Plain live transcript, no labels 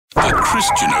The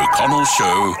Christian O'Connell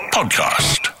Show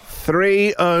podcast.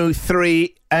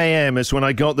 3:03 a.m. is when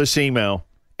I got this email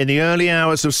in the early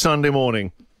hours of Sunday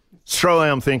morning. So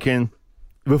I'm thinking,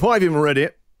 before I've even read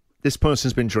it, this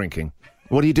person's been drinking.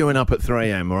 What are you doing up at 3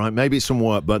 a.m., all right? Maybe it's some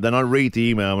work, but then I read the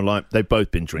email and like, they've both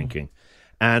been drinking.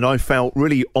 And I felt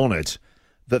really honoured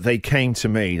that they came to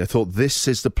me. I thought, this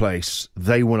is the place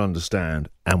they will understand,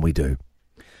 and we do.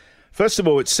 First of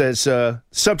all, it says,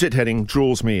 subject heading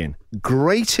draws me in.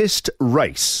 Greatest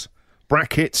race,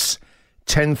 brackets,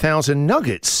 10,000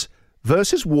 nuggets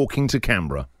versus walking to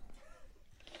Canberra.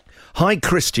 Hi,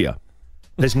 Christia.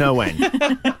 There's no end.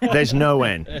 There's no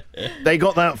end. They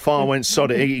got that far, went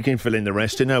sod it. You can fill in the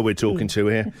rest. You know we're talking to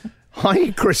here.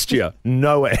 Hi, Christia.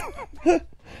 No end.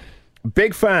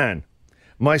 Big fan.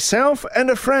 Myself and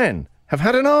a friend have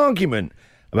had an argument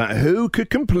about who could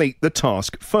complete the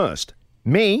task first.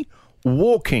 Me,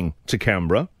 walking to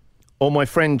Canberra, or my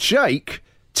friend Jake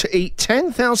to eat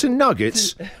 10,000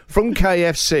 nuggets from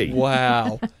KFC.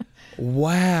 Wow.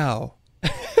 Wow.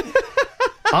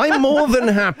 I'm more than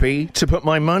happy to put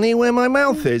my money where my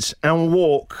mouth is and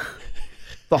walk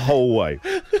the whole way.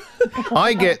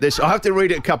 I get this. I have to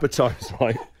read it a couple of times,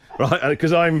 right? Right?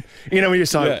 Because I'm, when you're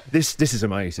like, this is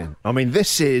amazing. I mean,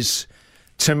 this is,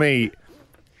 to me,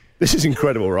 this is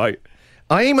incredible, right?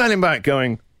 I email him back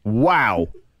going, wow.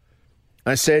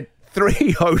 I said,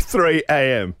 3:03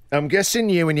 a.m. I'm guessing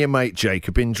you and your mate Jake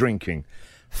have been drinking.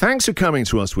 Thanks for coming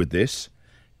to us with this.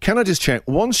 Can I just check,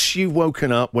 once you've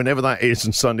woken up, whenever that is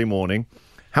on Sunday morning,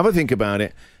 have a think about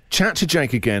it, chat to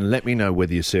Jake again, let me know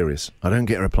whether you're serious. I don't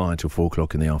get a reply until 4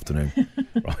 o'clock in the afternoon.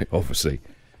 Right, obviously.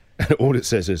 And all it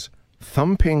says is,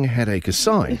 thumping headache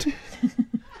aside,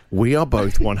 we are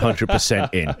both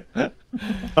 100% in.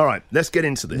 All right, let's get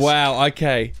into this. Wow,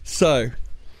 okay. So,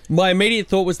 my immediate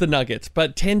thought was the nuggets,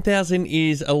 but 10,000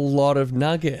 is a lot of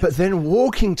nuggets. But then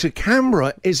walking to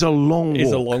Canberra is a long walk.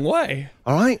 Is a long way.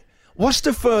 All right? What's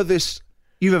the furthest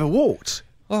you've ever walked?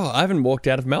 Oh, I haven't walked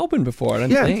out of Melbourne before, I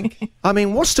don't think. I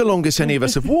mean, what's the longest any of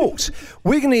us have walked?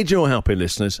 We're going to need your help here,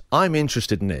 listeners. I'm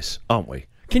interested in this, aren't we?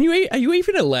 Are you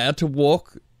even allowed to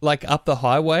walk like up the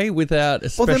highway without a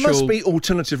special... Well, there must be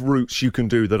alternative routes you can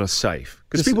do that are safe.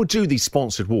 Because people do these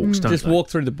sponsored walks, don't just they? walk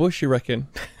through the bush, you reckon?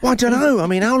 Well, I don't know. I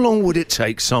mean, how long would it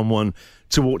take someone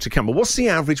to walk to Canberra? What's the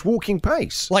average walking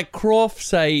pace? Like Croft,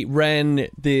 say, ran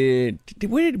the...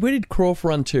 Where did Croft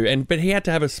run to? But he had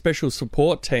to have a special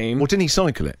support team. Well, didn't he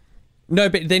cycle it? No,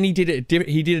 but then he did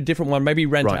a different one. Maybe he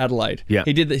ran to Adelaide. Yeah.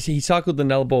 He did this. He cycled the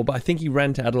Nullarbor, but I think he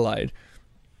ran to Adelaide.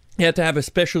 He had to have a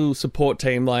special support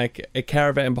team, like a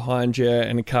caravan behind you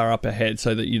and a car up ahead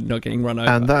so that you're not getting run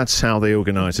over. And that's how they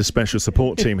organise a special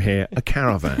support team here, a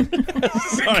caravan.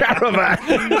 Caravan.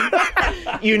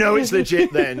 You know it's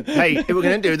legit then. Hey, if we're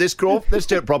going to do this, Croft, let's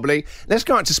do it properly. Let's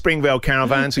go out to Springvale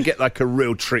Caravans and get like a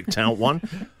real tricked out one.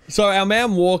 So our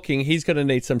man walking, he's going to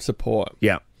need some support.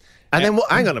 Yeah. And then,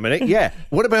 hang on a minute,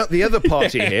 what about the other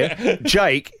party here,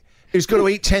 Jake, who's got to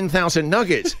eat 10,000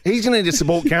 nuggets? He's going to need a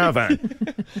support caravan.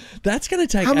 That's going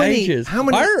to take ages. How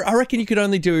many? I reckon you could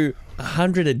only do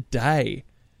 100 a day.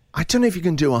 I don't know if you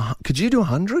can do could you do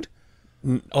 100?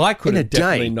 I could in a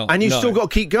definitely day, not. and you've still got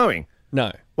to keep going.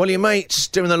 No. Well, your mate's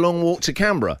doing the long walk to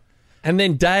Canberra. And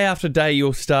then day after day,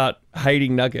 you'll start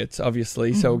hating nuggets,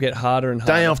 obviously, so it'll get harder and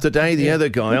harder. Day after day, the other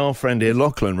guy, our friend here,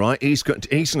 Lachlan, right, he's going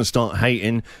to start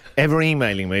hating, ever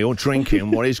emailing me or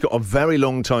drinking, he's got a very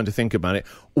long time to think about it,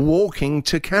 walking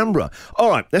to Canberra. All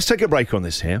right, let's take a break on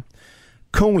this here.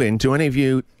 Call in to any of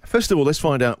you. First of all, let's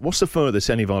find out what's the furthest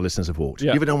any of our listeners have walked.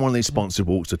 Yeah. You ever done one of these sponsored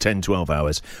walks for 10, 12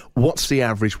 hours? What's the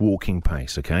average walking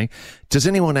pace, okay? Does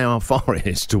anyone know how far it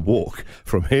is to walk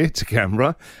from here to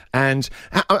Canberra? And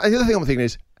the other thing I'm thinking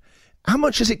is, how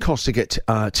much does it cost to get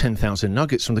 10,000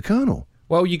 nuggets from the Colonel?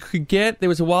 Well, you could get... There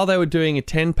was a while they were doing a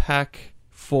 10-pack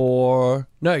for...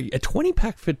 No, a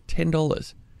 20-pack for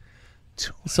 $10.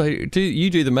 So you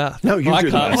do the math. No, you do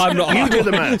the math. I'm not. You do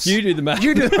the math. You do the math.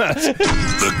 You do the math.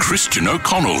 The Christian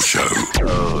O'Connell Show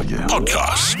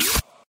podcast.